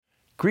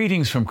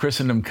Greetings from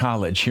Christendom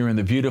College here in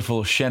the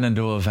beautiful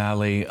Shenandoah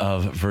Valley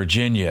of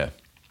Virginia.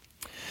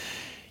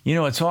 You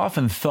know, it's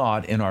often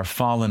thought in our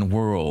fallen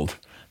world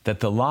that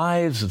the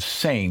lives of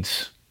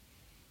saints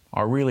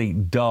are really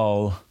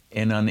dull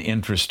and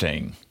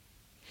uninteresting.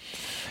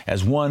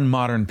 As one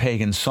modern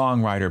pagan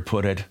songwriter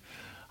put it,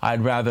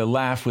 I'd rather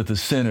laugh with the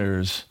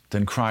sinners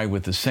than cry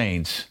with the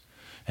saints,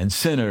 and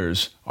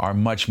sinners are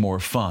much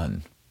more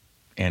fun,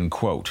 end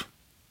quote.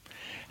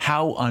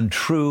 How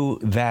untrue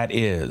that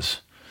is.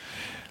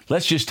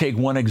 Let's just take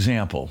one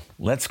example.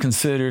 Let's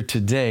consider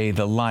today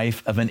the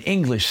life of an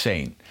English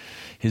saint.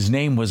 His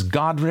name was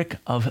Godric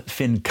of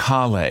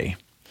Finchale.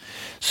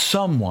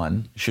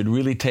 Someone should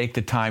really take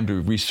the time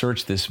to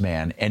research this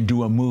man and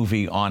do a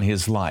movie on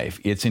his life.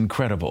 It's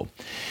incredible.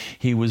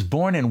 He was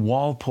born in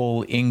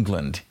Walpole,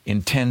 England in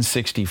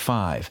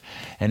 1065,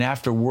 and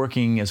after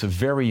working as a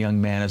very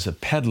young man as a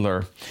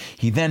peddler,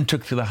 he then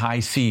took to the high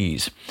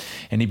seas,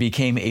 and he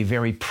became a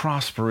very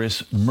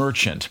prosperous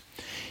merchant.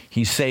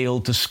 He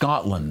sailed to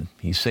Scotland,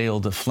 he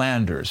sailed to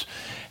Flanders,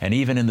 and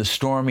even in the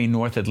stormy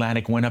North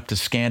Atlantic went up to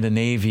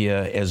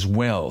Scandinavia as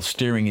well,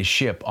 steering his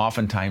ship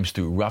oftentimes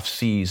through rough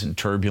seas and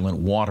turbulent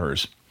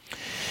waters.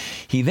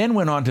 He then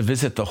went on to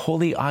visit the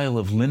holy isle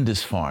of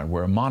Lindisfarne,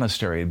 where a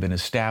monastery had been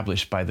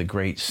established by the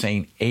great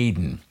Saint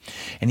Aidan.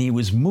 And he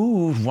was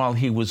moved while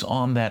he was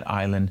on that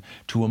island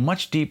to a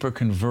much deeper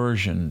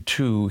conversion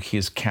to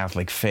his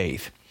Catholic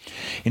faith.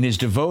 In his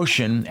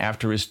devotion,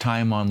 after his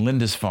time on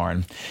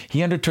Lindisfarne,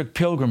 he undertook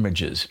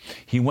pilgrimages.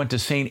 He went to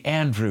St.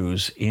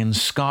 Andrews in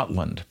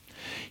Scotland.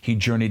 He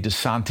journeyed to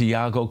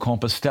Santiago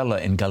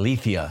Compostela in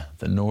Galicia,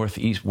 the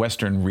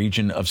northeast-western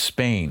region of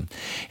Spain,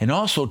 and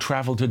also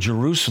traveled to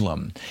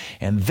Jerusalem.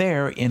 And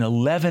there, in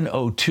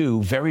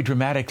 1102, very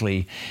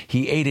dramatically,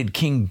 he aided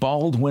King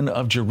Baldwin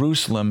of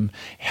Jerusalem,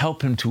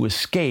 helped him to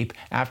escape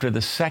after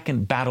the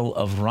Second Battle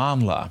of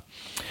Ramla,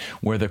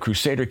 where the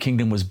Crusader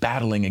kingdom was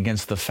battling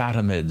against the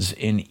Fatimids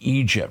in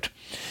Egypt.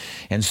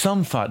 And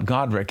some thought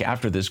Godric,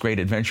 after this great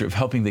adventure of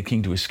helping the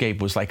king to escape,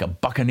 was like a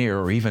buccaneer,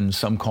 or even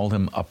some called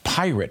him a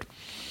pirate.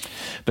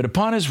 But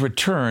upon his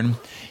return,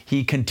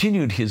 he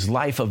continued his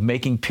life of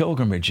making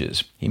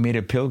pilgrimages. He made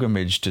a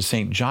pilgrimage to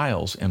St.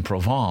 Giles in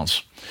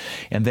Provence,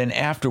 and then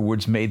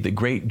afterwards made the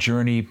great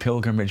journey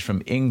pilgrimage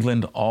from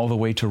England all the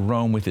way to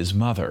Rome with his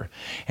mother.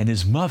 And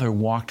his mother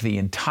walked the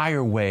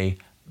entire way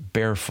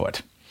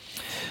barefoot.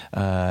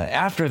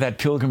 After that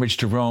pilgrimage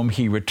to Rome,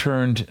 he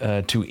returned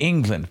to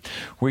England,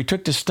 where he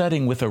took to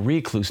studying with a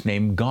recluse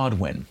named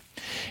Godwin.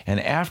 And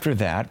after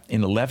that,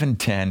 in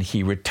 1110,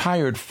 he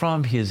retired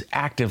from his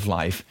active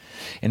life,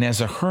 and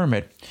as a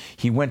hermit,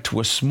 he went to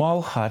a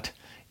small hut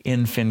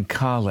in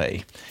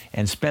Finchale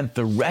and spent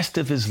the rest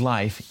of his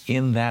life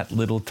in that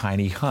little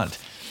tiny hut.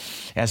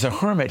 As a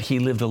hermit, he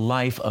lived a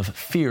life of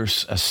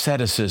fierce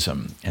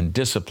asceticism and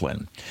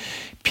discipline.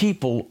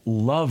 People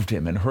loved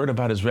him and heard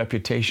about his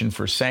reputation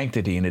for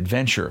sanctity and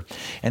adventure,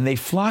 and they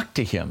flocked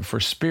to him for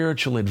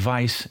spiritual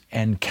advice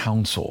and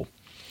counsel.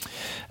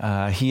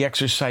 He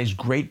exercised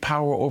great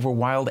power over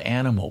wild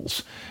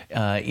animals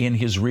in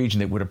his region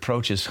that would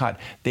approach his hut.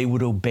 They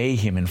would obey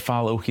him and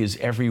follow his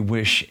every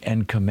wish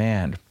and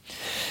command.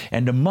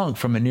 And a monk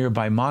from a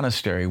nearby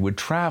monastery would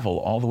travel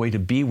all the way to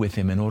be with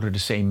him in order to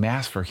say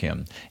Mass for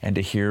him and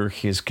to hear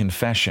his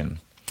confession.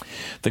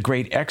 The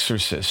great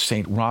exorcist,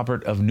 St.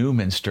 Robert of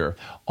Newminster,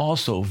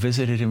 also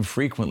visited him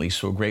frequently,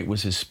 so great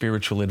was his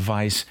spiritual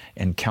advice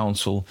and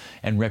counsel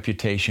and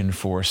reputation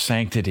for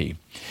sanctity.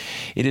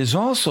 It is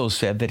also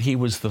said that he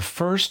was the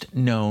first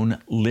known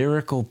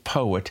lyrical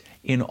poet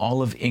in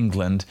all of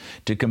England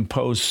to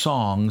compose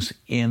songs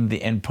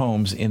and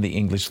poems in the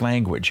English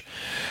language.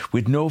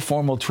 With no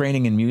formal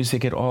training in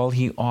music at all,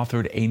 he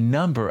authored a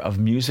number of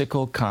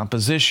musical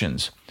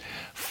compositions.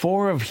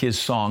 4 of his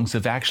songs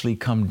have actually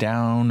come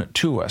down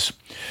to us,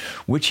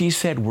 which he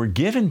said were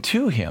given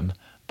to him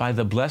by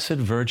the Blessed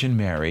Virgin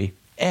Mary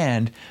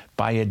and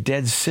by a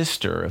dead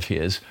sister of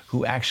his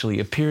who actually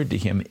appeared to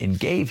him and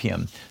gave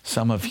him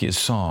some of his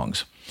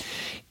songs.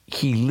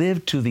 He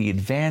lived to the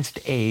advanced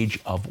age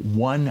of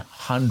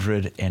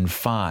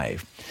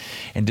 105.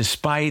 And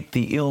despite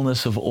the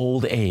illness of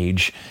old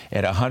age,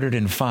 at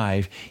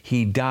 105,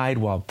 he died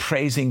while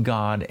praising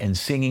God and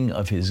singing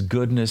of his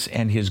goodness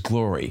and his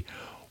glory.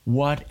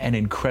 What an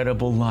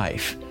incredible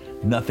life.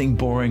 Nothing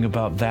boring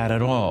about that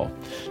at all.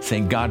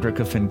 St. Godric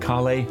of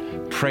Finchale,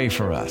 pray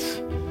for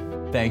us.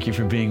 Thank you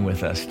for being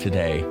with us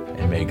today,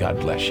 and may God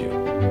bless you.